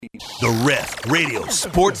The Ref Radio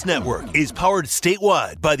Sports Network is powered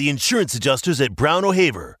statewide by the insurance adjusters at Brown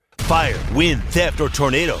O'Haver. Fire, wind, theft, or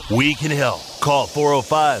tornado, we can help. Call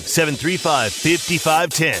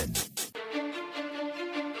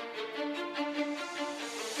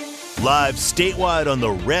 405-735-5510. Live statewide on the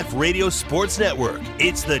Ref Radio Sports Network,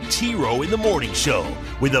 it's the T-Row in the Morning Show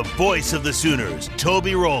with the voice of the Sooners,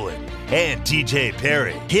 Toby Rowland and TJ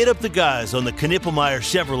Perry. Hit up the guys on the Knippelmeyer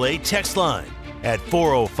Chevrolet text line at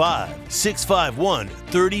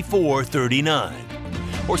 405-651-3439.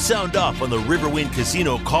 Or sound off on the Riverwind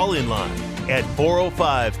Casino call-in line at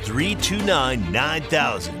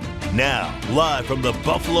 405-329-9000. Now, live from the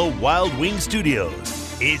Buffalo Wild Wings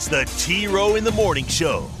Studios, it's the T-Row in the Morning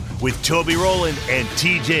Show with Toby Rowland and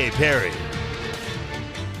TJ Perry.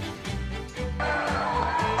 Hey,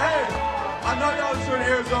 I know y'all just heard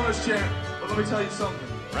Arizona's chant, but let me tell you something.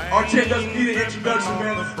 Our chant doesn't need an introduction,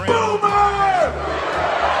 man. Boomer!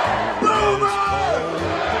 Boomer!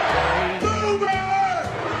 Boomer!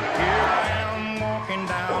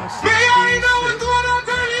 Man, y'all ain't know what's going on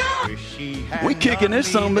down here? We kicking this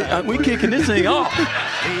thing off.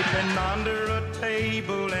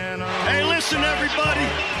 Hey, listen, everybody.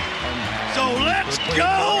 So let's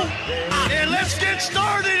go and let's get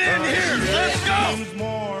started in here. Let's go.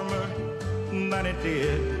 Warmer than it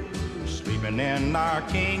did, sleeping in our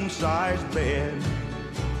king-size bed.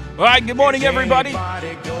 All right, good morning, everybody.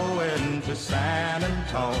 Going to San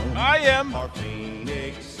Antonio. I am.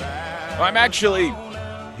 I'm actually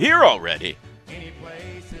here already.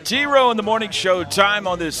 T-Row in the Morning Show time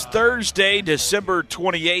on this Thursday, December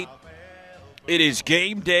 28th. It is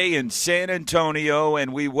game day in San Antonio,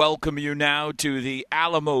 and we welcome you now to the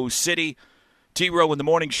Alamo City. T-Row in the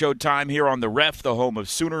Morning Show time here on the Ref, the home of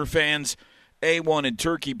Sooner fans. A1 and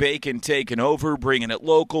Turkey Bacon taking over, bringing it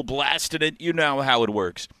local, blasting it. You know how it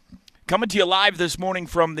works. Coming to you live this morning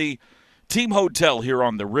from the Team Hotel here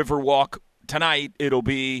on the Riverwalk. Tonight, it'll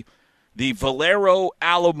be the Valero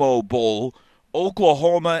Alamo Bowl,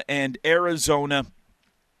 Oklahoma and Arizona.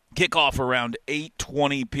 Kickoff around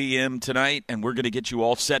 8:20 p.m. tonight, and we're going to get you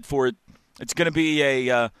all set for it. It's going to be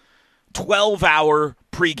a 12-hour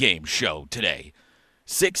pregame show today,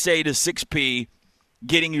 6A to 6P,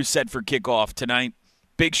 getting you set for kickoff tonight.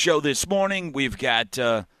 Big show this morning. We've got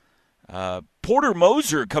Porter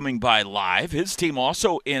Moser coming by live. His team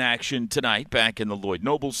also in action tonight back in the Lloyd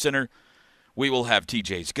Noble Center. We will have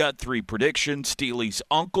TJ's Gut 3 predictions, Steely's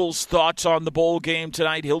uncle's thoughts on the bowl game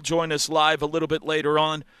tonight. He'll join us live a little bit later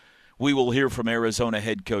on. We will hear from Arizona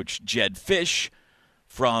head coach Jedd Fisch,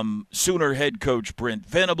 from Sooner head coach Brent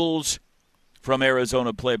Venables, from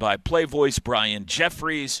Arizona play-by-play voice Brian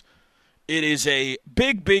Jeffries. It is a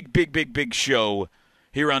big show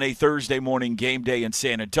here on a Thursday morning game day in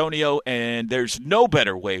San Antonio, and there's no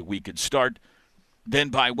better way we could start than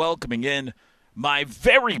by welcoming in my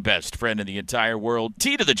very best friend in the entire world,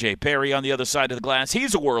 T to the J Perry on the other side of the glass.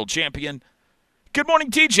 He's a world champion. Good morning,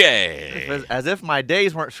 TJ. As if my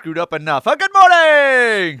days weren't screwed up enough. Good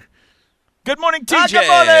morning. Good morning, TJ. Good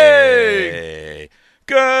morning.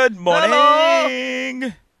 Good morning.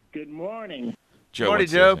 Hello. Good morning. Joe, Good morning,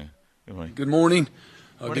 what's Joe. up? Good morning. Good morning.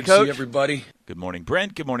 Morning, Good Coach. to see everybody. Good morning,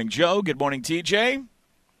 Brent. Good morning, Joe. Good morning, TJ.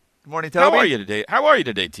 Good morning, Toby. How are you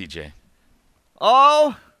today? TJ?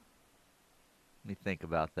 Oh, let me think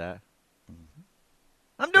about that.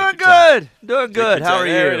 I'm doing Take your time. good. Doing good. How are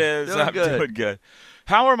you? There it is. Doing Doing good.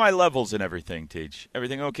 How are my levels and everything, Teach?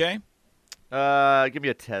 Everything okay? Give me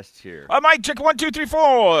a test here. Mic check 1, 2, 3,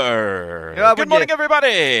 4. Yeah, Good morning,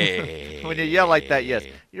 everybody. When you yell like that, yes.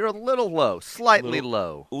 You're a little low. Slightly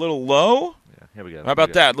low. A little low? Yeah, here we go. How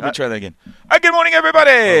about that? Let me try that again. Good morning,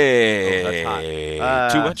 everybody. That's hot.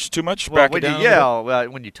 Too much? Well, Back when it down you a little? yell,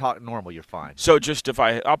 when you talk normal, you're fine. So just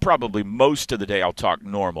I'll probably most of the day I'll talk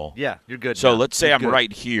normal. Yeah, you're good. So now. let's say You're I'm good.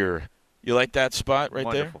 right here. You like that spot right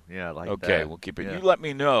Wonderful. Yeah, I like there? that. Okay, we'll keep it. Yeah. You let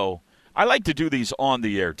me know. I like to do these on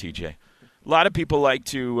the air, TJ. A lot of people like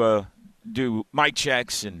to do mic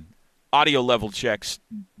checks and audio level checks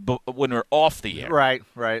when we're off the air. Right.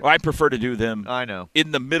 I prefer to do them I know.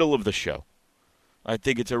 in the middle of the show. I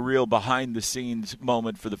think it's a real behind-the-scenes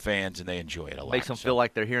moment for the fans, and they enjoy it a lot. Makes them feel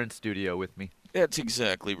like they're here in studio with me. That's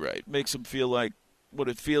exactly right. Makes them feel like what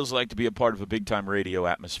it feels like to be a part of a big-time radio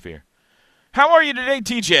atmosphere. How are you today,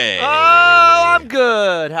 TJ? Oh, I'm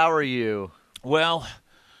good. How are you? Well,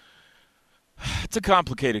 it's a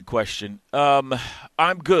complicated question. I'm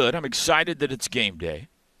good. I'm excited that it's game day.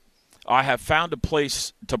 I have found a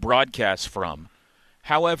place to broadcast from.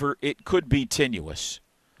 However, it could be tenuous.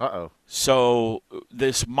 Uh-oh. So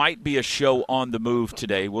this might be a show on the move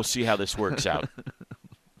today. We'll see how this works out.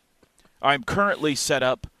 I'm currently set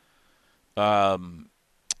up in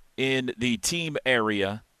in the team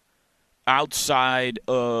area outside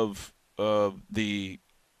of the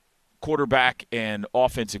quarterback and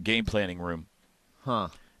offensive game planning room. Huh.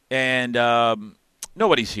 And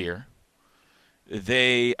nobody's here.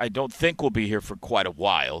 I don't think will be here for quite a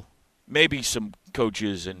while. Maybe some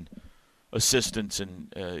coaches and assistants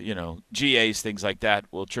and, GAs, things like that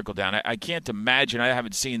will trickle down. I can't imagine. I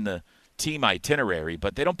haven't seen the team itinerary,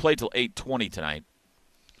 but they don't play till 8:20 tonight.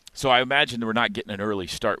 So I imagine we're not getting an early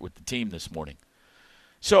start with the team this morning.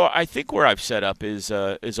 So I think where I've set up is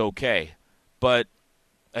okay. But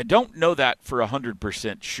I don't know that for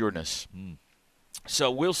 100% sureness.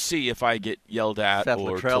 So we'll see if I get yelled at. Seth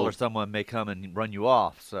Luttrell or someone may come and run you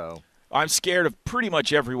off. So I'm scared of pretty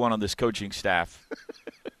much everyone on this coaching staff,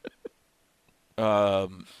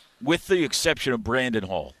 with the exception of Brandon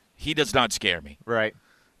Hall. He does not scare me. Right.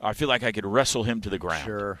 I feel like I could wrestle him to the ground.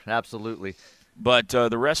 Sure, absolutely. But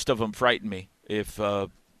the rest of them frighten me. If Bill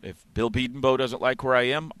Bedenbow doesn't like where I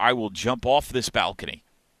am, I will jump off this balcony,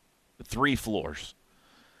 3 floors.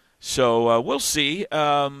 So we'll see.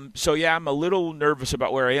 I'm a little nervous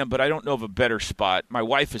about where I am, but I don't know of a better spot. My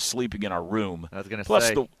wife is sleeping in our room. I was going to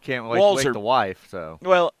say, can't wake the wife. So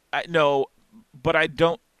well, no, but I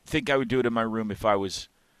don't think I would do it in my room if I was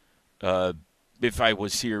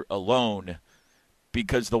here alone,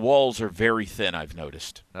 because the walls are very thin. I've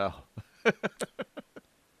noticed. Oh,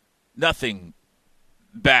 nothing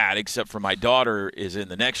bad except for my daughter is in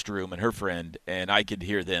the next room and her friend, and I could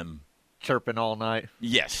hear them chirping all night.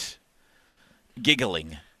 Yes.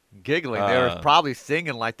 Giggling. They were probably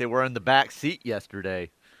singing like they were in the back seat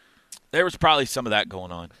yesterday. There was probably some of that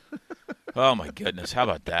going on. Oh, my goodness. How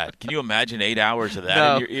about that? Can you imagine 8 hours of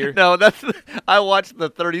that in your ear? No, I watched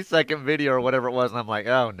the 30-second video or whatever it was, and I'm like,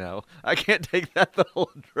 oh, no. I can't take that the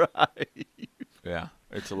whole drive. Yeah,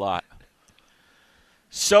 it's a lot.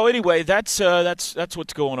 So anyway, that's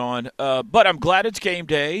what's going on. But I'm glad it's game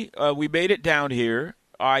day. We made it down here.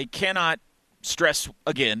 I cannot stress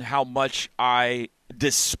again how much I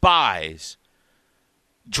despise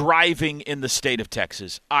driving in the state of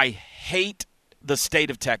Texas. I hate the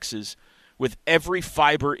state of Texas with every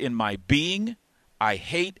fiber in my being. I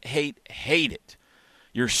hate it.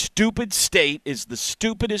 Your stupid state is the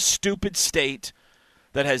stupidest stupid state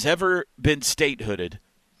that has ever been statehooded.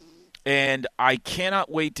 And I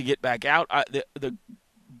cannot wait to get back out. The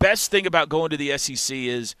best thing about going to the SEC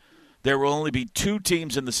is there will only be 2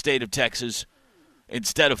 teams in the state of Texas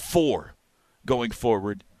instead of 4 going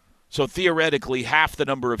forward. So theoretically, half the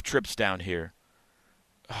number of trips down here.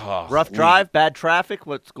 Oh, rough drive, bad traffic?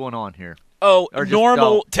 What's going on here? Oh,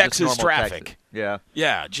 normal Texas traffic. Texas. Yeah.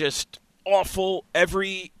 Yeah, just awful.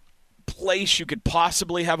 Every place you could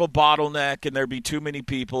possibly have a bottleneck and there'd be too many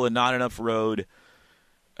people and not enough road.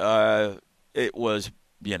 It was,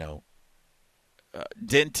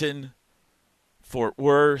 Denton, Fort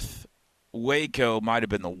Worth, Waco might have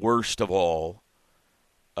been the worst of all.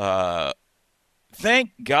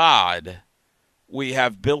 Thank God we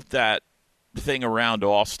have built that thing around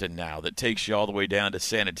Austin now that takes you all the way down to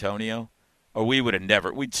San Antonio, or we would have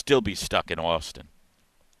we'd still be stuck in Austin.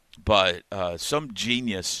 But some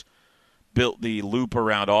genius built the loop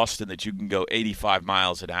around Austin that you can go 85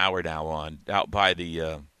 miles an hour now on, out by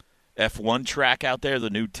the F1 track out there, the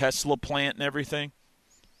new Tesla plant and everything.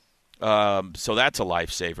 So that's a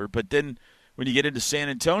lifesaver. But then when you get into San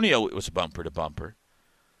Antonio, it was bumper to bumper.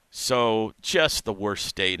 So just the worst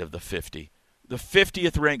state of the 50. The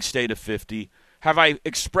 50th ranked state of 50. Have I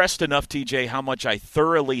expressed enough, TJ, how much I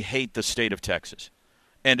thoroughly hate the state of Texas,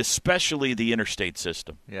 and especially the interstate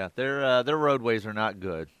system? Yeah, their roadways are not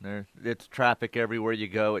good. It's traffic everywhere you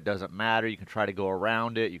go. It doesn't matter. You can try to go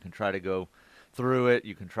around it. You can try to go through it.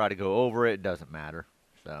 You can try to go over it. It doesn't matter.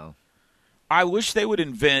 So I wish they would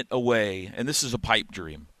invent a way, and this is a pipe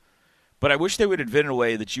dream, but I wish they would invent a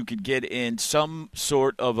way that you could get in some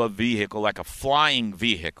sort of a vehicle, like a flying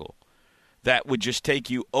vehicle, that would just take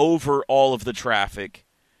you over all of the traffic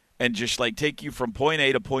and just like take you from point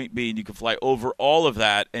A to point B, and you can fly over all of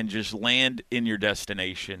that and just land in your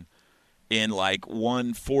destination in like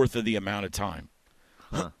 1/4 of the amount of time.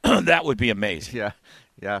 Huh. That would be amazing.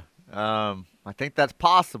 Yeah. I think that's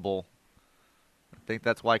possible. I think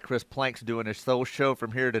that's why Chris Plank's doing his sole show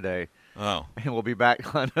from here today. Oh. And we'll be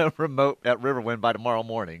back on a remote at Riverwind by tomorrow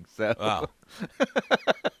morning. So. Wow.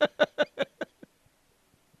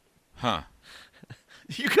 Huh.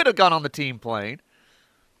 You could have gone on the team plane.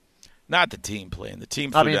 Not the team plane. The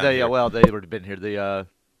team flew down here. Well, they would have been here.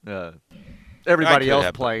 Everybody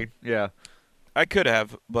else plane. Yeah. I could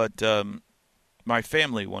have, but my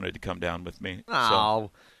family wanted to come down with me.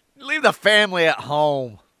 Oh, leave the family at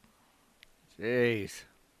home. Jeez.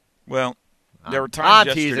 Well, There were times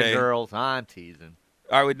I'm teasing, yesterday. girls. I'm teasing.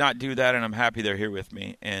 I would not do that, and I'm happy they're here with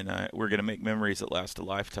me, and we're going to make memories that last a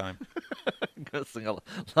lifetime. I'm going to sing a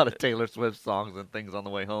lot of Taylor Swift songs and things on the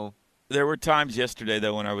way home. There were times yesterday,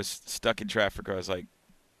 though, when I was stuck in traffic where I was like,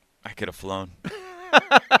 I could have flown.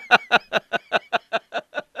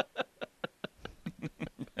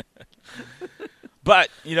 But,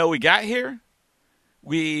 we got here.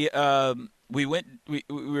 We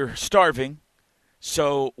were starving,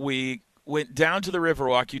 so we went down to the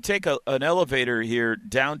Riverwalk. You take an elevator here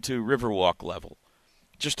down to Riverwalk level.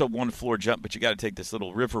 Just a one-floor jump, but you got to take this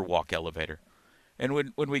little Riverwalk elevator. And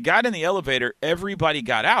when we got in the elevator, everybody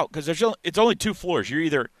got out because it's only 2 floors. You're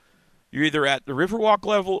either at the Riverwalk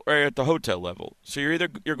level or at the hotel level. So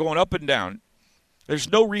you're going up and down.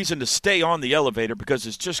 There's no reason to stay on the elevator because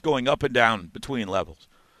it's just going up and down between levels.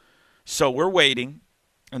 So we're waiting,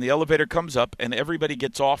 and the elevator comes up, and everybody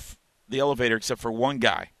gets off the elevator except for one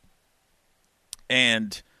guy.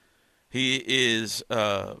 And he's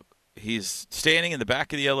standing in the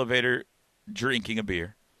back of the elevator drinking a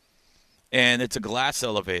beer. And it's a glass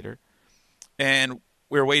elevator. And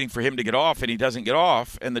we're waiting for him to get off, and he doesn't get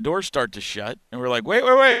off, and the doors start to shut. And we're like, wait.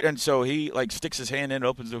 And so he, sticks his hand in,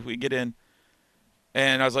 opens it, we get in.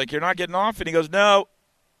 And I was like, you're not getting off? And he goes, no,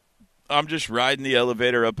 I'm just riding the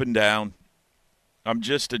elevator up and down. I'm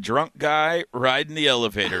just a drunk guy riding the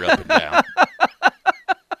elevator up and down.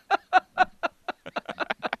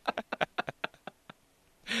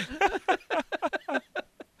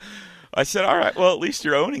 I said, all right, well, at least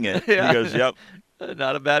you're owning it. Yeah. He goes, yep.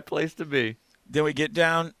 Not a bad place to be. Then we get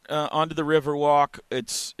down onto the Riverwalk.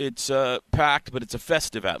 It's packed, but it's a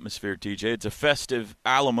festive atmosphere, TJ. It's a festive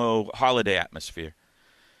Alamo holiday atmosphere.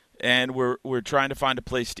 And we're trying to find a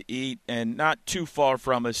place to eat, and not too far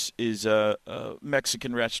from us is a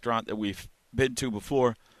Mexican restaurant that we've been to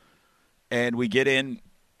before. And we get in,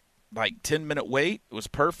 10-minute wait. It was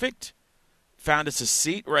perfect. Found us a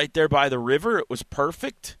seat right there by the river. It was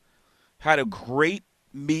perfect. Had a great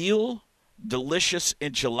meal, delicious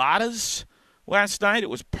enchiladas last night.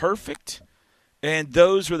 It was perfect. And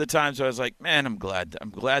those were the times I was like, man, I'm glad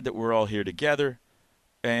that we're all here together.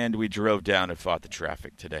 And we drove down and fought the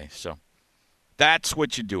traffic today. So that's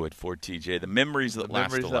what you do it for, TJ. The memories that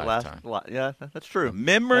last a lifetime. Yeah, that's true. The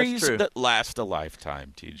memories that last a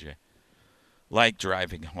lifetime, TJ. Like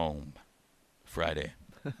driving home Friday.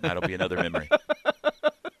 That'll be another memory.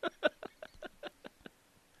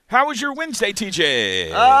 How was your Wednesday,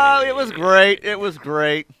 TJ? Oh, it was great. It was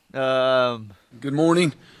great. Good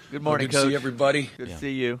morning. Good morning, Good Coach. to see everybody. Good to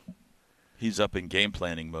see you. He's up in game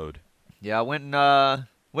planning mode. Yeah, I went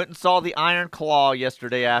and saw the Iron Claw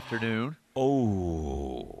yesterday afternoon.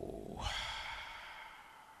 Oh.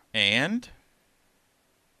 And?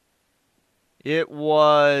 It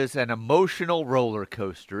was an emotional roller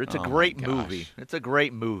coaster. It's a Oh, great my gosh. movie. It's a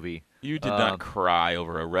great movie. You did not cry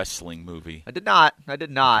over a wrestling movie. I did not.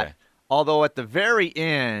 Okay. Although at the very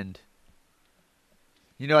end,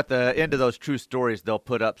 at the end of those true stories, they'll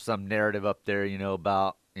put up some narrative up there,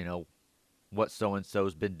 about, what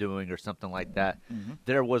so-and-so's been doing or something like that. Mm-hmm.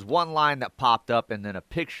 There was one line that popped up and then a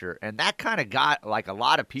picture, and that kind of got, a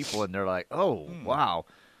lot of people, and they're like, oh, wow.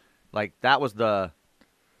 That was the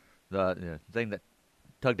thing that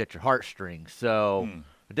tugged at your heartstrings. So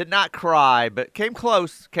I did not cry, but came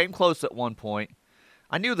close at one point.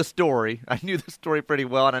 I knew the story. I knew the story pretty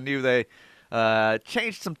well, and I knew they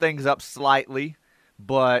changed some things up slightly.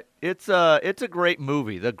 But it's a great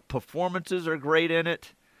movie. The performances are great in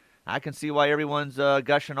it. I can see why everyone's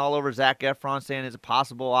gushing all over Zac Efron, saying there's a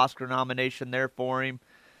possible Oscar nomination there for him.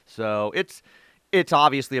 So it's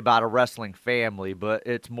obviously about a wrestling family, but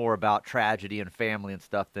it's more about tragedy and family and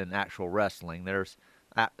stuff than actual wrestling. There's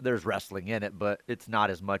wrestling in it, but it's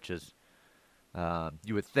not as much as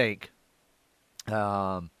you would think.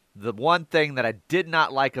 The one thing that I did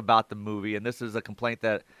not like about the movie, and this is a complaint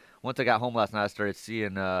that once I got home last night I started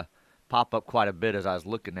seeing pop up quite a bit as I was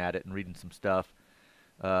looking at it and reading some stuff.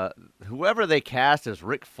 Whoever they cast as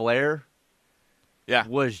Ric Flair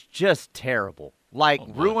was just terrible.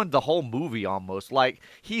 Ruined the whole movie almost.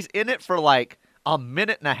 He's in it for a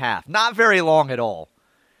minute and a half. Not very long at all.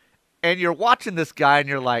 And you're watching this guy and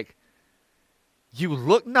you're like, you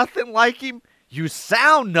look nothing like him. You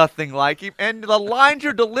sound nothing like him. And the lines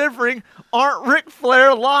you're delivering aren't Ric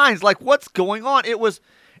Flair lines. What's going on? It was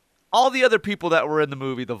all the other people that were in the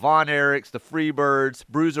movie. The Von Erichs, the Freebirds,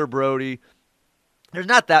 Bruiser Brody. There's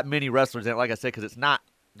not that many wrestlers in it, like I said, because it's not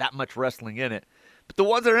that much wrestling in it. But the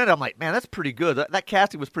ones that are in it, I'm like, man, that's pretty good. That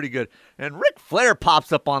casting was pretty good. And Ric Flair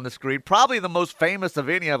pops up on the screen, probably the most famous of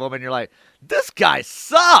any of them, and you're like, this guy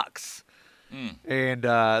sucks. And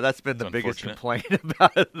that's been the biggest complaint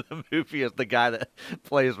about the movie is the guy that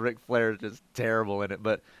plays Ric Flair is just terrible in it.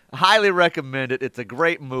 But I highly recommend it. It's a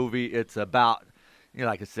great movie. It's about,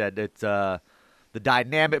 like I said, it's the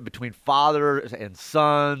dynamic between fathers and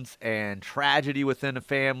sons and tragedy within a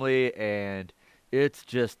family. And it's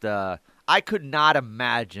just I could not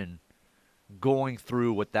imagine going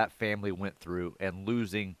through what that family went through and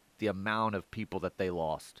losing the amount of people that they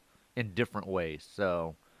lost in different ways.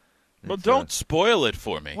 So... Well, don't spoil it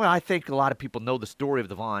for me. Well, I think a lot of people know the story of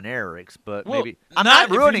the Von Erichs, but maybe I'm not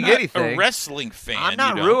ruining anything. A wrestling fan, I'm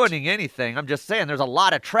not ruining anything. I'm just saying there's a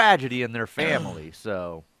lot of tragedy in their family.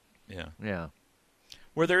 So, yeah.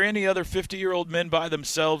 Were there any other 50-year-old men by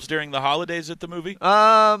themselves during the holidays at the movie?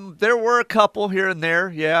 There were a couple here and there.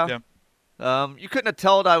 Yeah. You couldn't have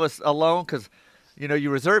told I was alone because, you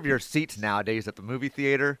reserve your seats nowadays at the movie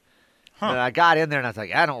theater. And I got in there, and I was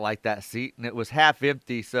like, I don't like that seat. And it was half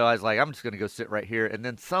empty, so I was like, I'm just going to go sit right here. And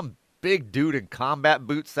then some big dude in combat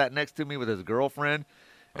boots sat next to me with his girlfriend.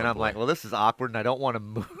 And I'm like, well, this is awkward, and I don't want to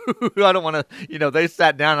move. I don't want to, they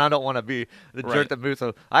sat down, and I don't want to be the jerk that moves.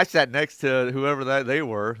 So I sat next to whoever they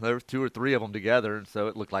were. There was 2 or 3 of them together, and so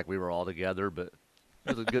it looked like we were all together. But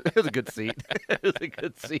it was a good seat. It was a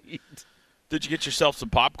good seat. Did you get yourself some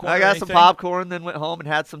popcorn? I got some popcorn, then went home and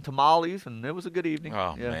had some tamales, and it was a good evening.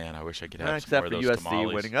 Oh, man, I wish I could have some except more for of those USC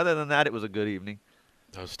tamales. winning. Other than that, it was a good evening.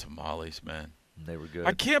 Those tamales, man. They were good.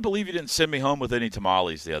 I can't believe you didn't send me home with any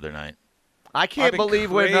tamales the other night. I can't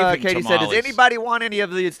believe when Katie said, does anybody want any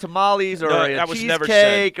of these tamales or a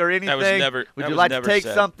cheesecake or anything? Would you like to take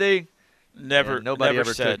something? Nobody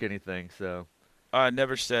ever took anything, so...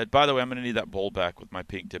 Never said. By the way, I'm going to need that bowl back with my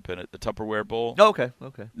pink dip in it, the Tupperware bowl. Okay.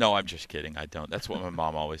 No, I'm just kidding. I don't. That's what my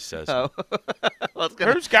mom always says.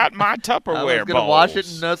 Who's got my Tupperware bowl? I was going to wash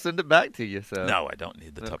it and send it back to you. So. No, I don't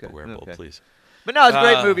need the Tupperware bowl, please. But no, it's a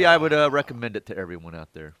great movie. I would recommend it to everyone out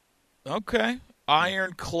there. Okay.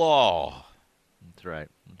 Iron Claw. That's right.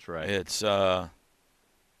 It's a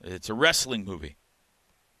wrestling movie.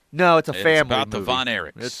 No, it's a family movie. It's about the Von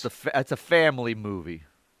Erichs. It's a family movie.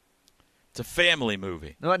 It's a family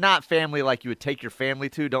movie. No, not family like you would take your family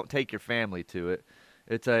to. Don't take your family to it.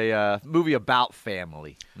 It's a movie about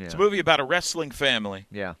family. Yeah. It's a movie about a wrestling family.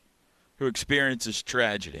 Yeah. Who experiences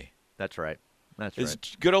tragedy. That's right. Is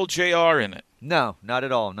good old JR in it? No, not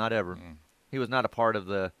at all. Not ever. He was not a part of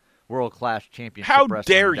the world-class championship. How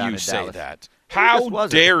wrestling dare down you in say Dallas. that? How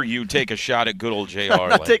dare you take a shot at good old JR? I'm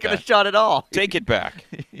not taking a shot at all. Take it back.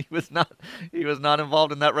 He was not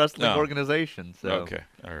involved in that wrestling organization. So. Okay.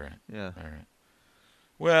 All right. Yeah. All right.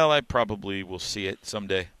 Well, I probably will see it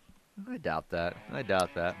someday. I doubt that. But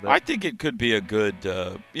I think it could be a good,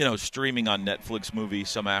 streaming on Netflix movie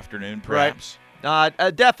some afternoon, perhaps. Right.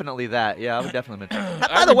 Definitely that. Yeah, I would definitely mention.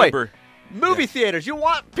 By the way, movie theaters, you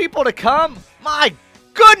want people to come? My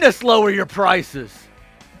goodness, lower your prices.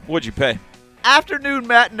 What'd you pay? Afternoon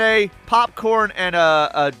matinee, popcorn, and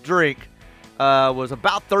a drink was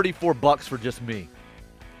about $34 for just me.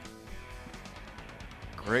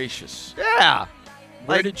 Gracious. Yeah.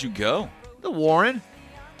 Where did you go? The Warren.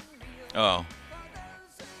 Oh.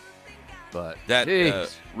 But that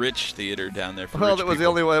rich theater down there for Well, rich that was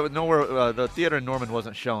people. the only way. Nowhere. The theater in Norman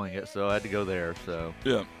wasn't showing it, so I had to go there. So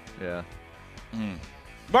yeah.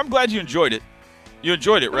 But I'm glad you enjoyed it. You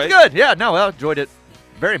enjoyed it, right? It was good. Yeah. No, I enjoyed it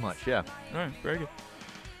very much. Yeah. All right. Very good.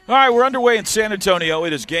 All right, we're underway in San Antonio.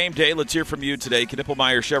 It is game day. Let's hear from you today.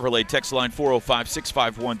 Knippelmeyer Chevrolet text line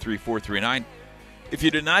 405-651-3439. If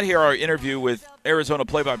you did not hear our interview with Arizona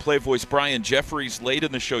play-by-play voice Brian Jeffries late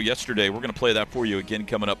in the show yesterday, we're going to play that for you again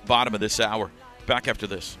coming up bottom of this hour. Back after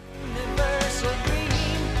this.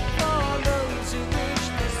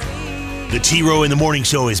 The T-Row in the Morning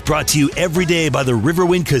Show is brought to you every day by the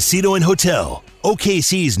Riverwind Casino and Hotel,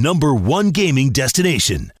 OKC's #1 gaming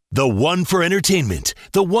destination. The one for entertainment,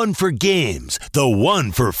 the one for games, the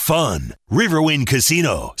one for fun. Riverwind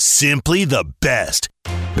Casino, simply the best.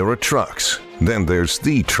 There are trucks, then there's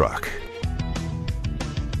the truck.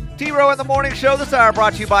 T-Row in the Morning Show this hour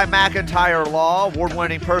brought to you by McIntyre Law,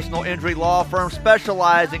 award-winning personal injury law firm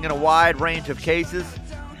specializing in a wide range of cases.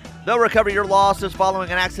 They'll recover your losses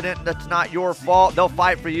following an accident that's not your fault. They'll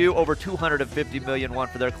fight for you. Over $250 million won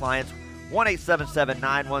for their clients.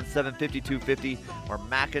 1-877-917-5250 or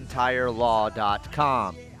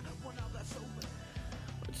McIntyreLaw.com.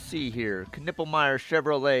 Let's see here. Knippelmeyer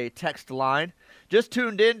Chevrolet text line. Just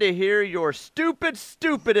tuned in to hear your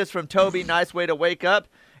stupidest from Toby. Nice way to wake up.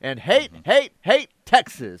 And hate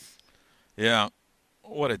Texas. Yeah.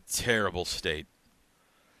 What a terrible state.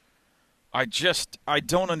 I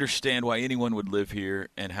don't understand why anyone would live here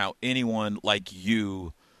and how anyone like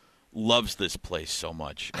you loves this place so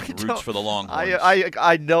much. Roots for the Longhorns.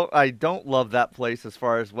 I know I don't love that place as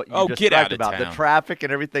far as what you just get out talked of about. town. The traffic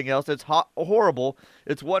and everything else. It's horrible.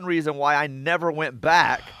 It's one reason why I never went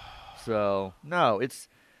back. So, no, it's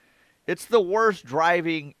the worst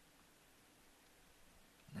driving.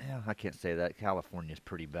 Yeah, I can't say that. California's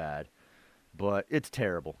pretty bad. But it's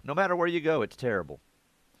terrible. No matter where you go, it's terrible.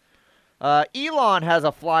 Elon has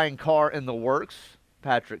a flying car in the works,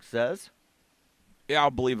 Patrick says. Yeah,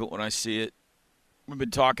 I'll believe it when I see it. We've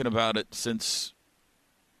been talking about it since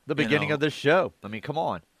the beginning of this show. I mean, come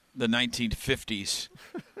on. The 1950s.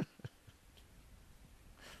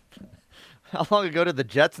 How long ago did the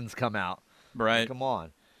Jetsons come out? Right. Come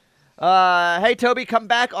on. Hey, Toby, come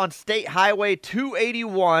back on State Highway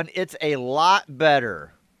 281. It's a lot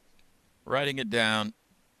better. Writing it down.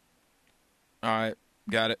 All right.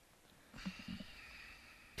 Got it.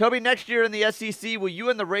 Toby, next year in the SEC, will you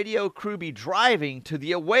and the radio crew be driving to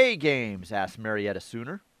the away games? Asked Marietta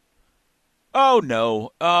Sooner. Oh, no.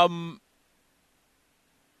 I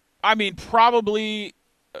mean, probably,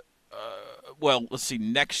 well, let's see.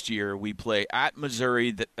 Next year we play at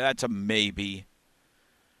Missouri. That's a maybe.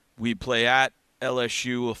 We play at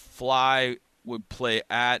LSU. We'll fly. We play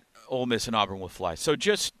at Ole Miss and Auburn. Will fly. So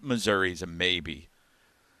just Missouri's a maybe.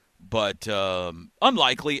 But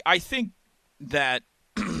unlikely. I think that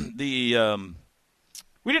we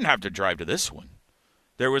didn't have to drive to this one.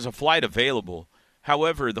 There was a flight available.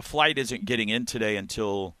 However, the flight isn't getting in today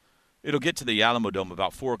until it'll get to the Alamo Dome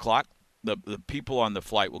about 4 o'clock. The people on the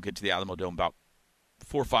flight will get to the Alamo Dome about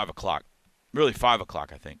 4 or 5 o'clock. Really 5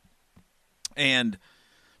 o'clock, I think. And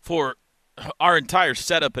for our entire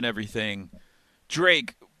setup and everything,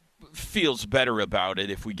 Drake feels better about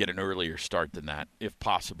it if we get an earlier start than that, if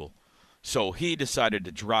possible. So he decided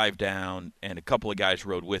to drive down, and a couple of guys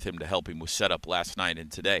rode with him to help him with setup last night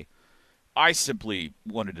and today. I simply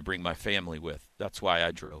wanted to bring my family with. That's why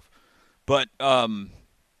I drove. But,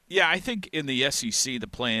 yeah, I think in the SEC the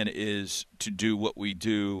plan is to do what we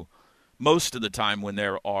do most of the time when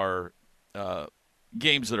there are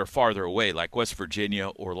games that are farther away, like West Virginia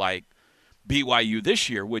or like BYU this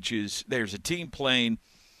year, which is there's a team plane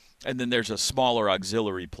and then there's a smaller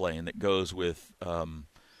auxiliary plane that goes with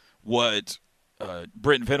what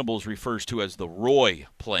Brent Venables refers to as the Roy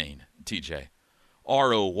plane, TJ.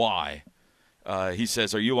 R-O-Y. He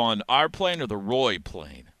says, are you on our plane or the Roy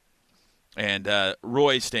plane? And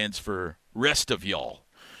Roy stands for rest of y'all.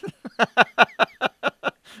 I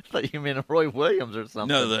thought you mean Roy Williams or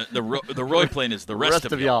something. No, the Roy plane is the rest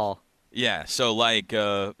of y'all. Yeah, so like,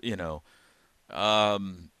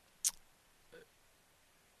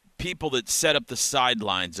 people that set up the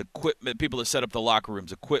sidelines, equipment, people that set up the locker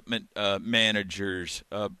rooms, equipment managers,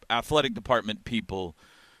 athletic department people,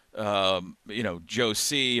 Joe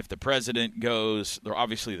C., if the president goes, they're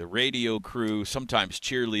obviously the radio crew, sometimes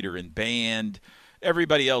cheerleader and band,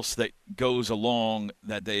 everybody else that goes along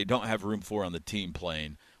that they don't have room for on the team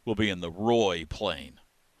plane will be in the Roy plane,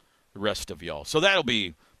 the rest of y'all. So that'll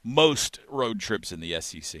be most road trips in the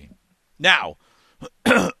SEC. Now,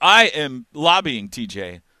 I am lobbying,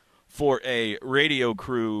 TJ, for a radio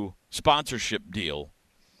crew sponsorship deal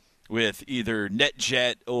with either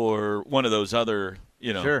NetJet or one of those other,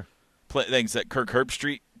 sure. Things that Kirk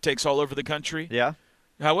Herbstreit takes all over the country. Yeah.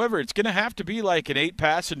 However, it's going to have to be like an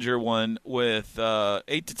 8-passenger one with 8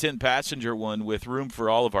 to 10 passenger one with room for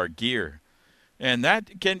all of our gear, and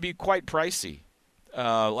that can be quite pricey,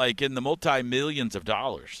 like in the multi-millions of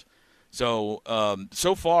dollars. So,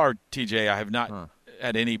 so far, TJ, I have not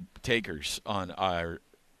had any takers on our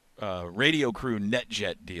radio crew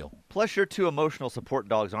NetJet deal. Plus, your two emotional support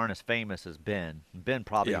dogs aren't as famous as Ben. Ben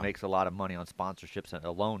probably makes a lot of money on sponsorships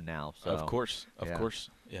alone now. So of course.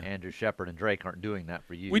 Yeah. Andrew Shepard and Drake aren't doing that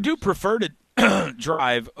for you. We do prefer to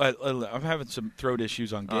drive. I'm having some throat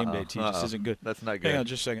issues on game day, T. This isn't good. That's not good. Hang on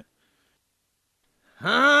just a second.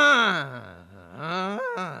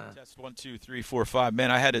 Test 1, 2, 3, 4, 5. Man,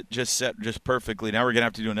 I had it just set just perfectly. Now we're gonna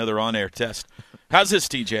have to do another on-air test. How's this,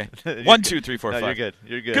 TJ? 1, 2, 3, 4, 5. You're good.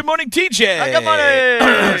 You're good. Good morning, TJ. Good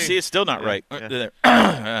morning. See, it's still not right. Let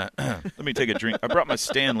me take a drink. I brought my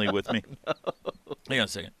Stanley with me. Hang on a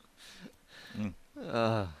second.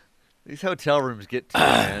 These hotel rooms get to you,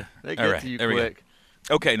 man. They get to you quick.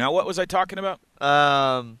 Okay, now what was I talking about?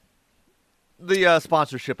 The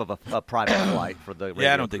sponsorship of a private flight for the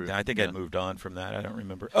radio I don't think that. I think I'd moved on from that. I don't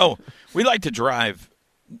remember. Oh, we like to drive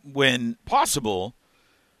when possible,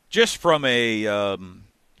 just from a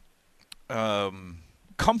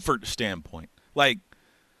comfort standpoint. Like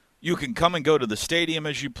You can come and go to the stadium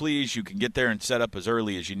as you please. You can get there and set up as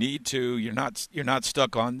early as you need to. You're not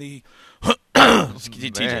stuck on the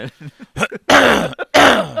TJ.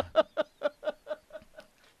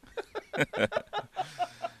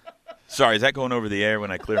 Sorry, is that going over the air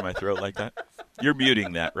when I clear my throat like that? You're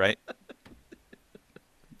muting that, right?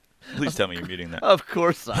 Please tell me you're muting that. Of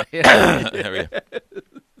course I am. There we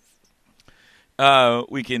go.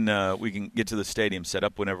 We can get to the stadium set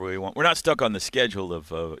up whenever we want. We're not stuck on the schedule of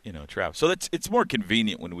travel, so it's more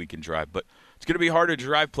convenient when we can drive. But it's going to be harder to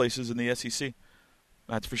drive places in the SEC.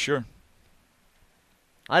 That's for sure.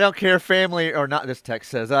 I don't care family or not, this text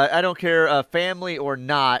says. I don't care family or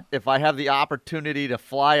not. If I have the opportunity to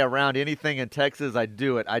fly around anything in Texas, I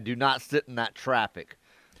do it. I do not sit in that traffic.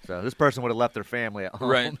 So this person would have left their family at home.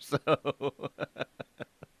 Right. So.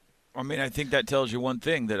 I mean, I think that tells you one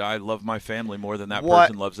thing, that I love my family more than that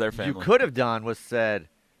person loves their family. What you could have done was said,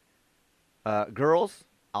 girls,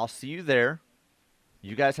 I'll see you there.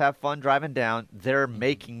 You guys have fun driving down. They're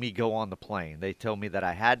making me go on the plane. They told me that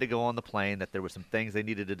I had to go on the plane, that there were some things they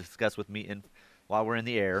needed to discuss with me while we're in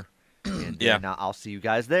the air. And then I'll see you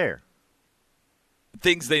guys there.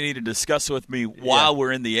 Things they need to discuss with me while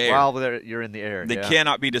we're in the air. While you're in the air. They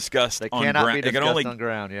cannot be discussed on ground. They cannot be discussed on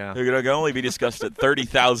ground, yeah. They can only be discussed at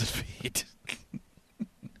 30,000 feet.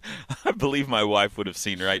 I believe my wife would have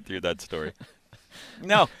seen right through that story.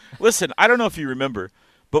 No, listen, I don't know if you remember,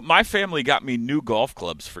 but my family got me new golf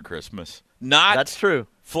clubs for Christmas. That's true.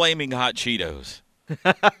 Flaming Hot Cheetos.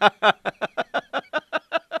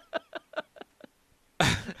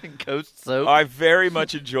 Ghost soap. I very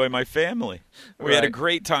much enjoy my family. We had a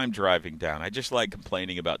great time driving down. I just like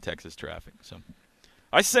complaining about Texas traffic. So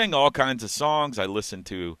I sang all kinds of songs. I listened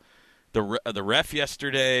to the ref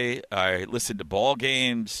yesterday. I listened to ball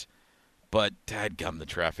games. But dadgum, the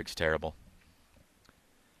traffic's terrible.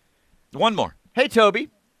 One more. Hey, Toby.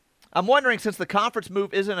 I'm wondering, since the conference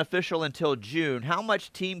move isn't official until June, how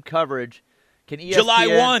much team coverage can ESPN... July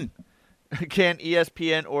 1. Can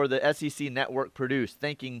ESPN or the SEC network produce?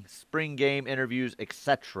 Thinking spring game interviews,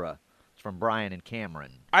 etc. It's from Brian and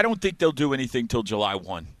Cameron. I don't think they'll do anything till July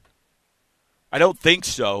 1. I don't think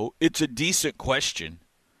so. It's a decent question.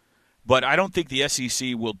 But I don't think the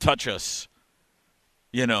SEC will touch us,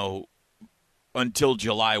 until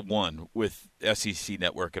July 1 with SEC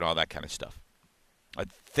network and all that kind of stuff. I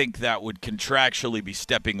think that would contractually be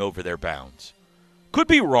stepping over their bounds. Could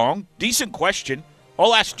be wrong. Decent question.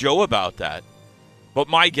 I'll ask Joe about that. But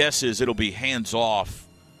my guess is it'll be hands-off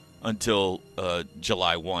until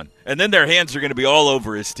July 1. And then their hands are going to be all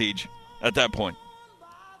over us, Tej, at that point.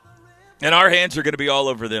 And our hands are going to be all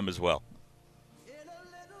over them as well.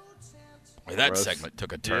 Boy, that segment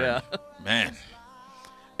took a turn. Yeah. Man.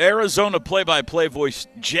 Arizona play-by-play voice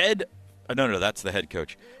that's the head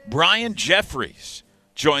coach. Brian Jeffries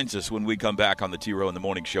joins us when we come back on the T-Row in the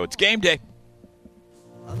Morning Show. It's game day.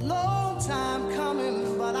 A long time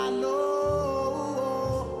coming, but I know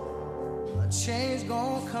a change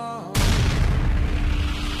gonna come.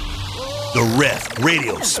 The Ref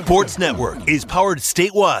Radio Sports Network is powered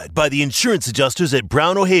statewide by the insurance adjusters at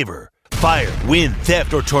Brown O'Haver. Fire, wind,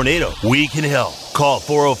 theft, or tornado, we can help. Call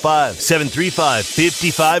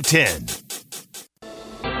 405-735-5510.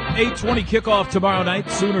 8:20 kickoff tomorrow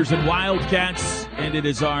night, Sooners and Wildcats. And it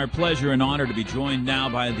is our pleasure and honor to be joined now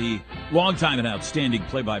by the longtime and outstanding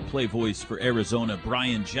play-by-play voice for Arizona,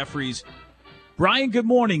 Brian Jeffries. Brian, good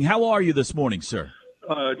morning. How are you this morning, sir?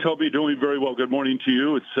 Toby, doing very well. Good morning to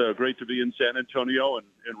you. It's great to be in San Antonio and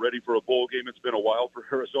ready for a bowl game. It's been a while for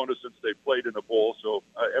Arizona since they played in a bowl, so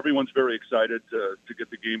everyone's very excited to get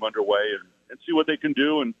the game underway and see what they can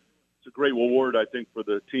do. And it's a great reward, I think, for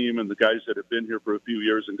the team and the guys that have been here for a few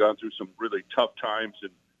years and gone through some really tough times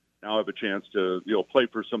and now have a chance to play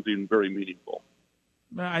for something very meaningful.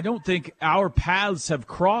 I don't think our paths have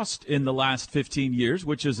crossed in the last 15 years,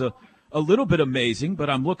 which is a little bit amazing, but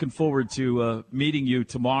I'm looking forward to meeting you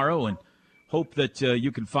tomorrow and hope that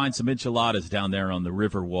you can find some enchiladas down there on the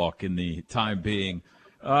Riverwalk in the time being.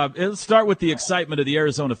 Let's start with the excitement of the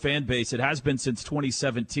Arizona fan base. It has been since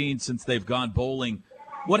 2017 since they've gone bowling.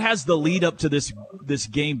 What has the lead up to this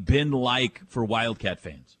game been like for Wildcat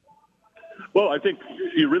fans? Well, I think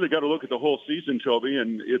you really got to look at the whole season, Toby,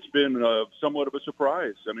 and it's been somewhat of a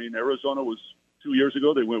surprise. I mean, Arizona was 2 years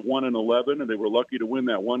ago. They went 1-11, and they were lucky to win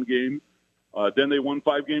that one game. Then they won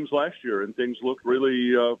 5 games last year, and things looked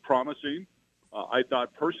really promising. I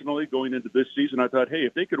thought personally going into this season, I thought, hey,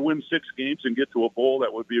 if they could win 6 games and get to a bowl,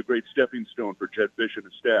 that would be a great stepping stone for Jed Fish and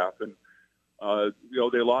his staff. And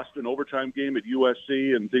they lost an overtime game at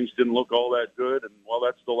USC, and things didn't look all that good. And, well,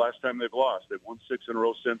 that's the last time they've lost. They've won 6 in a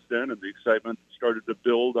row since then, and the excitement started to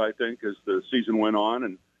build, I think, as the season went on.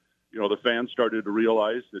 And the fans started to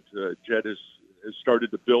realize that Jed has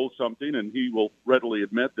started to build something, and he will readily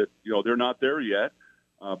admit that, they're not there yet.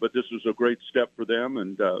 But this was a great step for them,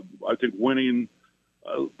 and I think winning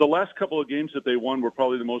the last couple of games that they won were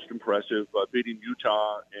probably the most impressive, beating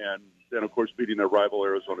Utah and then, of course, beating their rival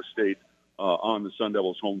Arizona State on the Sun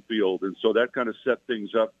Devils' home field. And so that kind of set things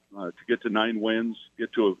up to get to 9 wins.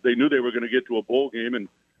 They knew they were going to get to a bowl game, and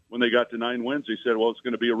when they got to 9 wins, they said, well, it's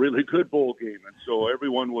going to be a really good bowl game. And so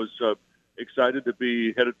everyone was excited to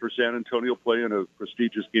be headed for San Antonio playing a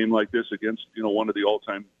prestigious game like this against, one of the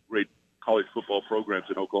all-time great college football programs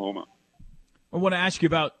in Oklahoma. I want to ask you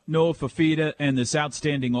about Noah Fafita and this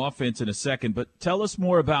outstanding offense in a second, but tell us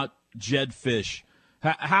more about Jedd Fisch.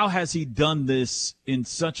 How has he done this in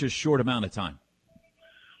such a short amount of time?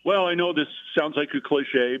 Well, I know this sounds like a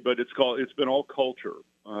cliche, but it's been all culture.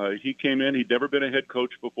 He came in, he'd never been a head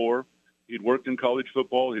coach before. He'd worked in college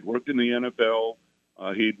football, he'd worked in the NFL.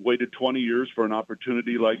 He'd waited 20 years for an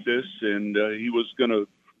opportunity like this, and he was going to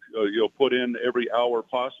put in every hour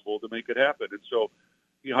possible to make it happen. And so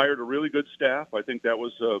he hired a really good staff. I think that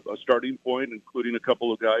was a starting point, including a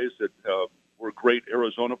couple of guys that were great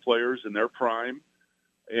Arizona players in their prime.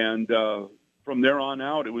 And from there on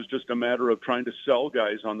out, it was just a matter of trying to sell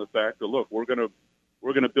guys on the fact that, look, we're going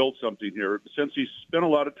to build something here. Since he spent a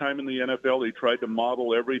lot of time in the NFL, he tried to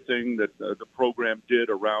model everything that the program did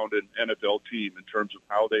around an NFL team in terms of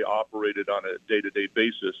how they operated on a day-to-day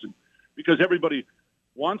basis. And because everybody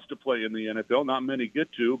wants to play in the NFL, not many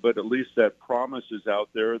get to, but at least that promise is out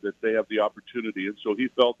there that they have the opportunity. And so he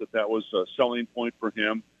felt that was a selling point for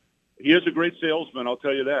him. He is a great salesman, I'll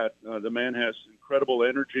tell you that. The man has incredible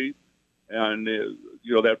energy. And,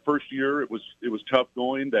 that first year, it was tough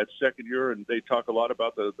going. That second year, and they talk a lot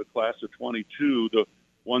about the class of 22, the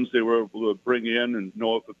ones they were able to bring in, and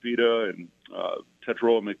Noah Fafita and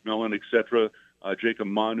Tetroa McMillan, et cetera, Jacob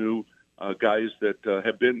Manu, guys that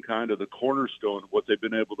have been kind of the cornerstone of what they've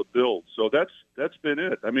been able to build. So that's been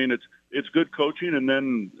it. I mean, it's good coaching, and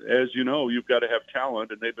then, as you know, you've got to have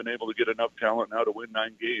talent, and they've been able to get enough talent now to win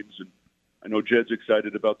 9 games. And I know Jed's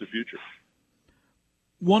excited about the future.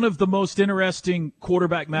 One of the most interesting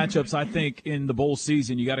quarterback matchups, I think, in the bowl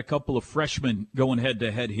season. You got a couple of freshmen going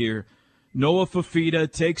head-to-head here. Noah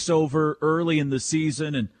Fafita takes over early in the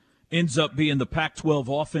season and ends up being the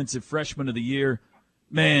Pac-12 Offensive Freshman of the Year.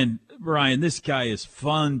 Man, Brian, this guy is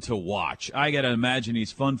fun to watch. I got to imagine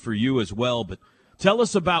he's fun for you as well. But tell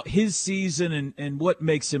us about his season and what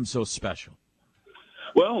makes him so special.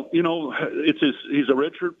 Well, he's a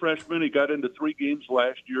redshirt freshman. He got into 3 games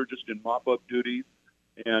last year just in mop-up duty.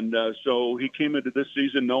 And so he came into this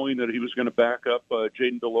season knowing that he was going to back up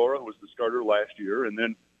Jaden DeLora, who was the starter last year. And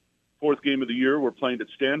then 4th game of the year, we're playing at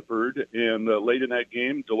Stanford. And late in that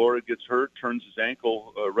game, DeLora gets hurt, turns his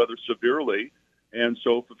ankle rather severely. And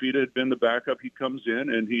so Fafita had been the backup. He comes in,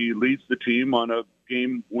 and he leads the team on a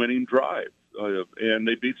game-winning drive. And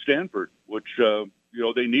they beat Stanford, which,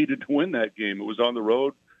 they needed to win that game. It was on the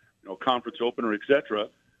road, conference opener, et cetera.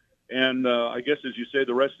 And I guess, as you say,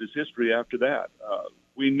 the rest is history after that.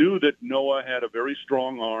 We knew that Noah had a very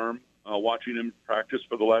strong arm, watching him practice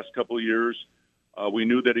for the last couple of years. We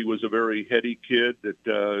knew that he was a very heady kid,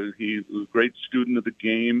 that he was a great student of the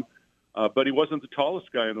game, but he wasn't the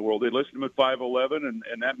tallest guy in the world. They listed him at 5'11",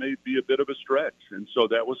 and that may be a bit of a stretch. And so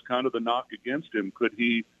that was kind of the knock against him. Could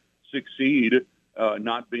he succeed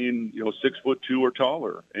not being 6'2" or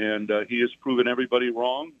taller? And he has proven everybody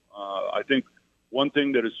wrong. I think one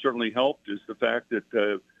thing that has certainly helped is the fact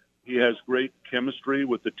that he has great chemistry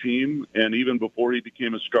with the team, and even before he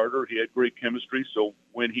became a starter, he had great chemistry. So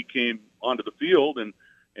when he came onto the field and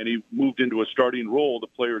he moved into a starting role, the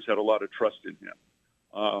players had a lot of trust in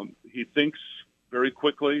him. He thinks very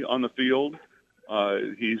quickly on the field.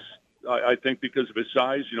 I think because of his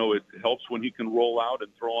size, it helps when he can roll out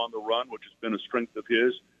and throw on the run, which has been a strength of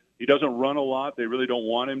his. He doesn't run a lot. They really don't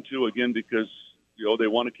want him to, again, because they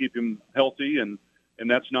want to keep him healthy, and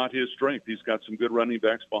that's not his strength. He's got some good running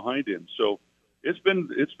backs behind him. So it's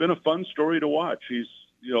been a fun story to watch. He's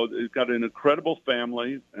got an incredible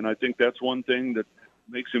family, and I think that's one thing that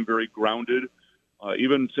makes him very grounded.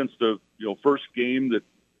 Even since the first game that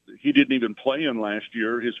he didn't even play in last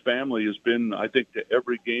year, his family has been, I think, to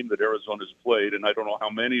every game that Arizona's played, and I don't know how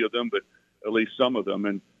many of them, but at least some of them.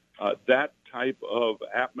 And that type of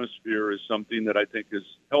atmosphere is something that I think has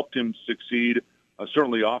helped him succeed.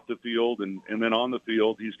 Certainly off the field, and then on the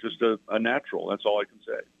field, he's just a natural. That's all I can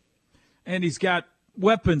say. And he's got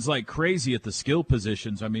weapons like crazy at the skill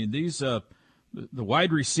positions. I mean, these the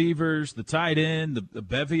wide receivers, the tight end, the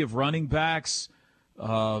bevy of running backs.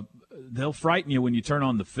 they'll frighten you when you turn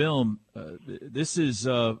on the film. This is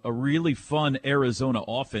a really fun Arizona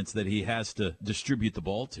offense that he has to distribute the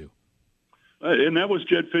ball to. And that was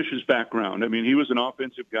Jed Fish's background. I mean, he was an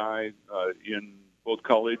offensive guy in both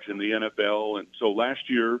college and the NFL. And so last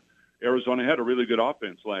year, Arizona had a really good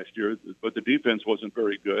offense last year, but the defense wasn't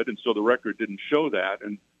very good. And so the record didn't show that.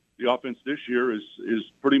 And the offense this year is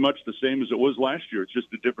pretty much the same as it was last year. It's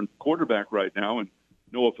just a different quarterback right now. And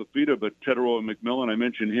Noah Fafita, but Tedero McMillan, I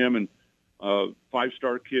mentioned him, and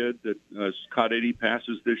five-star kid that has caught 80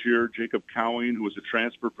 passes this year, Jacob Cowing, who was a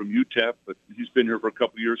transfer from UTEP, but he's been here for a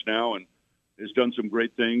couple of years now and has done some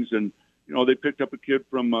great things. And, you know, they picked up a kid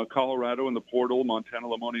from Colorado in the portal, Montana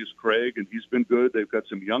Lamonius Craig, and he's been good. They've got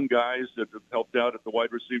some young guys that have helped out at the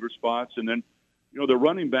wide receiver spots. And then, you know, the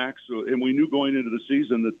running backs, and we knew going into the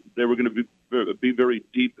season that they were going to be very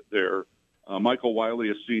deep there. Michael Wiley,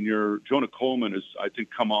 a senior. Jonah Coleman has, I think,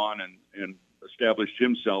 come on and established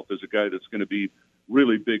himself as a guy that's going to be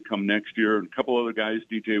really big come next year. And a couple other guys,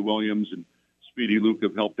 DJ Williams and Speedy Luke,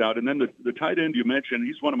 have helped out. And then the tight end you mentioned,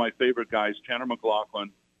 he's one of my favorite guys, Tanner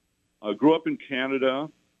McLaughlin. Grew up in Canada,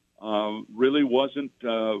 really wasn't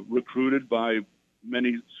recruited by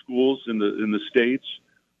many schools in the States.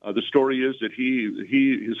 The story is that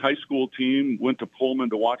his high school team went to Pullman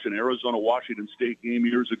to watch an Arizona-Washington State game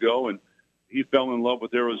years ago, and he fell in love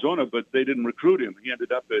with Arizona, but they didn't recruit him. He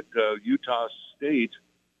ended up at Utah State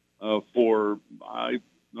it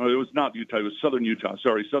was not Utah, it was Southern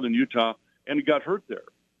Utah, and he got hurt there.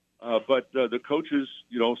 But the coaches,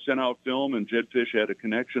 you know, sent out film, and Jed Fish had a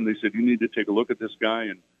connection. They said, you need to take a look at this guy,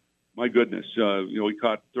 and my goodness, you know, he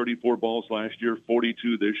caught 34 balls last year,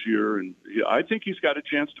 42 this year, and I think he's got a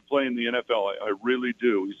chance to play in the NFL. I really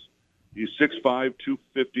do. He's 6'5",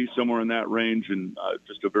 250, somewhere in that range, and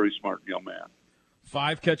just a very smart young man.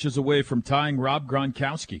 5 catches away from tying Rob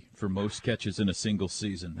Gronkowski for most catches in a single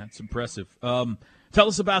season. That's impressive. Tell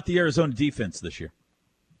us about the Arizona defense this year.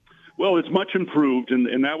 Well, it's much improved,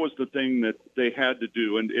 and that was the thing that they had to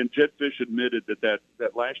do. And Jed Fish admitted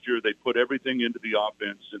that last year they put everything into the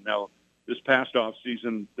offense, and now this past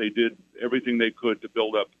offseason they did everything they could to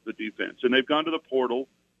build up the defense. And they've gone to the portal,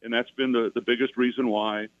 and that's been the biggest reason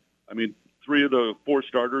why. I mean, 3 of the 4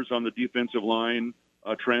 starters on the defensive line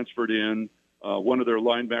transferred in. One of their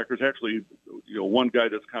linebackers, actually, you know, one guy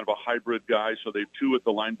that's kind of a hybrid guy, so they have 2 at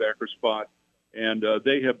the linebacker spot. And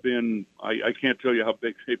they have been, I can't tell you how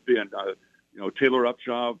big they've been. You know, Taylor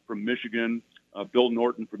Upshaw from Michigan, Bill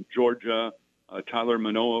Norton from Georgia, Tyler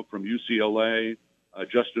Manoa from UCLA,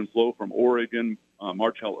 Justin Flo from Oregon,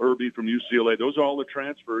 Martell Irby from UCLA. Those are all the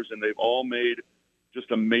transfers, and they've all made just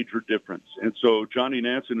a major difference. And so Johnny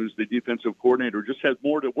Nansen, who's the defensive coordinator, just has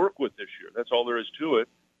more to work with this year. That's all there is to it.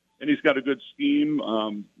 And he's got a good scheme.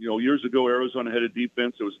 You know, years ago, Arizona had a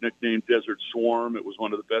defense that was nicknamed Desert Swarm. It was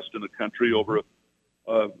one of the best in the country over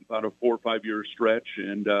about a 4 or 5 year stretch.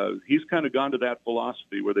 And he's kind of gone to that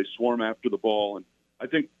philosophy where they swarm after the ball. And I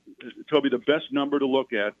think, Toby, the best number to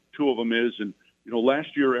look at, 2 of them is, and, you know,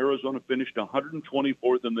 last year Arizona finished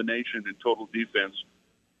 124th in the nation in total defense.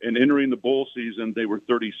 And entering the bowl season, they were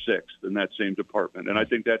 36th in that same department. And I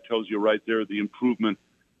think that tells you right there the improvement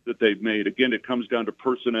that they've made. Again, it comes down to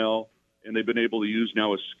personnel, and they've been able to use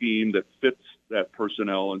now a scheme that fits that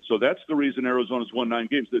personnel. And so that's the reason Arizona's won 9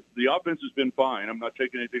 games. The offense has been fine. I'm not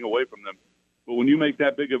taking anything away from them. But when you make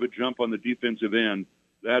that big of a jump on the defensive end,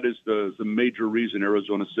 that is the major reason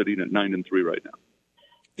Arizona's sitting at 9-3 right now.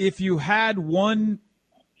 If you had one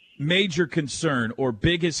major concern or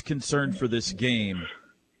biggest concern for this game,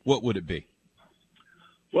 what would it be?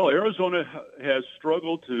 Well, Arizona has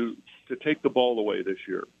struggled to take the ball away this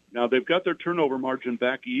year. Now, they've got their turnover margin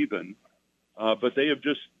back even, but they have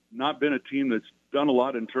just not been a team that's done a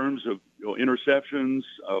lot in terms of, you know, interceptions,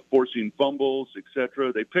 forcing fumbles,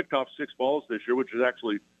 etc. They picked off 6 balls this year, which is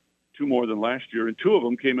actually 2 more than last year, and 2 of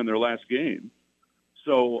them came in their last game.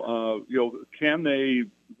 So, you know, can they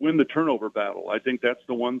win the turnover battle? I think that's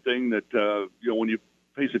the one thing that, you know, when you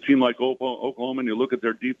face a team like Oklahoma and you look at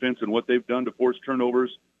their defense and what they've done to force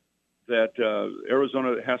turnovers, that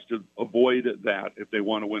Arizona has to avoid that if they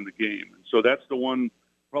want to win the game. And so that's the one,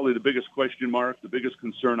 probably the biggest question mark, the biggest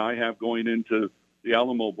concern I have going into the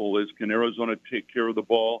Alamo Bowl is, can Arizona take care of the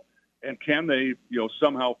ball, and can they, you know,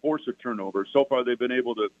 somehow force a turnover? So far they've been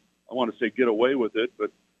able to, I want to say, get away with it,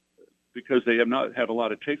 but because they have not had a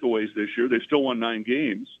lot of takeaways this year, they've still won 9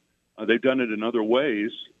 games. They've done it in other ways,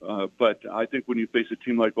 but I think when you face a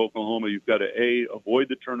team like Oklahoma, you've got to, A, avoid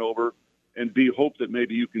the turnover, and B, hope that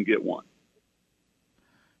maybe you can get one.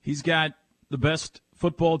 He's got the best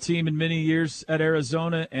football team in many years at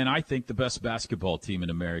Arizona, and I think the best basketball team in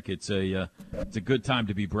America. It's a good time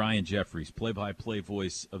to be Brian Jeffries, play-by-play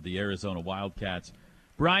voice of the Arizona Wildcats.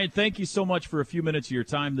 Brian, thank you so much for a few minutes of your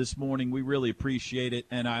time this morning. We really appreciate it,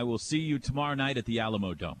 and I will see you tomorrow night at the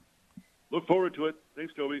Alamo Dome. Look forward to it.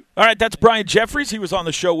 Thanks, Toby. All right, that's Brian Jeffries. He was on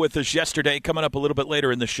the show with us yesterday. Coming up a little bit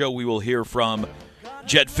later in the show, we will hear from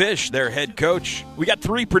Jed Fish, their head coach. We got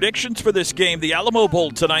 3 predictions for this game. The Alamo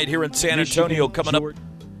Bowl tonight here in San Antonio coming up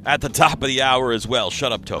at the top of the hour as well.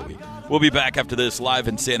 Shut up, Toby. We'll be back after this live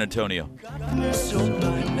in San Antonio.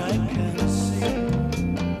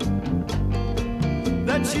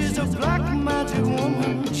 That she's a black magic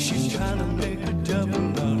woman. She's trying to make a devil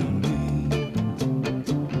out of me.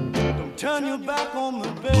 Don't turn your back on the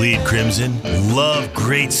bed. Bleed Crimson? Love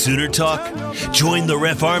great Sooner talk? Join the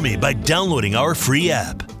Ref Army by downloading our free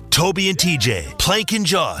app. Toby and TJ, Plank and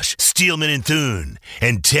Josh, Steelman and Thune,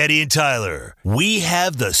 and Teddy and Tyler. We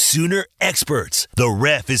have the Sooner experts. The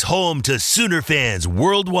Ref is home to Sooner fans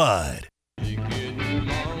worldwide.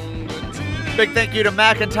 Big thank you to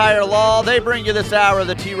McIntyre Law. They bring you this hour of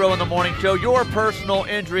the T-Row in the Morning Show. Your personal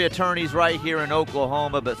injury attorneys right here in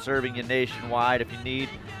Oklahoma, but serving you nationwide if you need.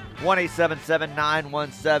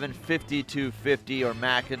 1-877-917-5250 or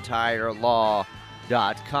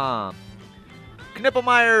McIntyreLaw.com.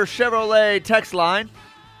 Knippelmeyer Chevrolet text line.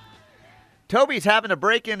 Toby's having to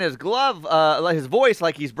break in his glove, his voice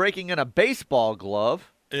like he's breaking in a baseball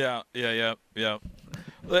glove. Yeah.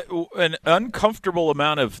 An uncomfortable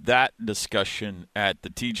amount of that discussion at the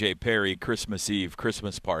TJ Perry Christmas Eve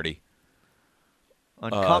Christmas party.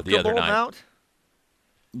 Uncomfortable the other night. amount?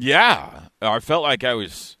 Yeah, I felt like I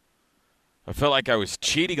was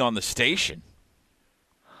cheating on the station.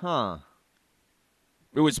 Huh.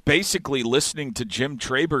 It was basically listening to Jim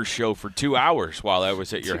Traber's show for 2 hours while I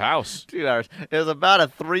was at your house. 2 hours. It was about a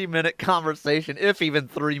 3-minute conversation, if even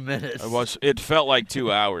 3 minutes. It felt like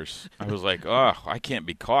 2 hours. I was like, oh, I can't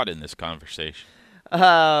be caught in this conversation.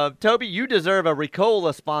 Toby, you deserve a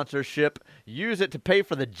Ricola sponsorship. Use it to pay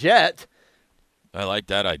for the jet. I like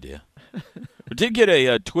that idea. We did get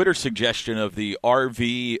a Twitter suggestion of the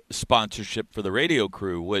RV sponsorship for the radio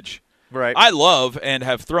crew, which I love and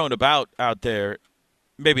have thrown about out there.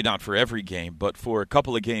 Maybe not for every game, but for a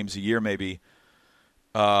couple of games a year maybe.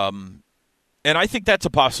 And I think that's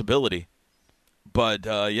a possibility. But,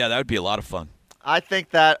 yeah, that would be a lot of fun. I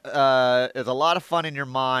think that is a lot of fun in your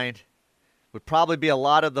mind. Would probably be a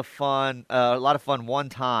lot of fun one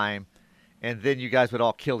time, and then you guys would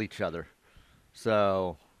all kill each other.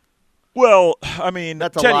 So, well, I mean,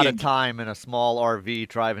 that's a lot of time in a small RV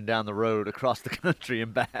driving down the road across the country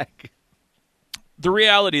and back. The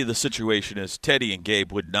reality of the situation is Teddy and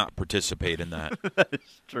Gabe would not participate in that.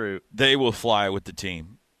 That's true. They will fly with the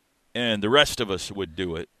team, and the rest of us would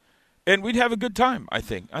do it. And we'd have a good time, I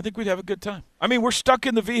think. I think we'd have a good time. I mean, we're stuck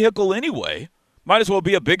in the vehicle anyway. Might as well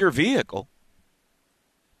be a bigger vehicle.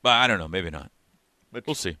 But I don't know. Maybe not. But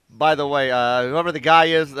we'll see. By the way, whoever the guy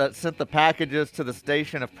is that sent the packages to the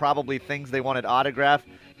station of probably things they wanted autographed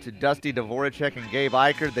to Dusty Dvoracek and Gabe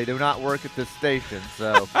Eichert, they do not work at this station,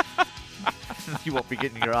 so you won't be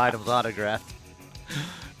getting your items autographed.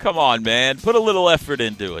 Come on, man. Put a little effort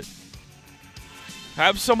into it.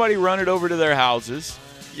 Have somebody run it over to their houses.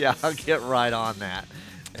 Yeah, I'll get right on that.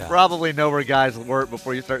 Yeah. Probably know where guys work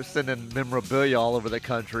before you start sending memorabilia all over the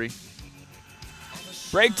country.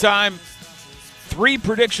 Break time. 3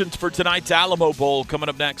 predictions for tonight's Alamo Bowl coming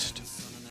up next.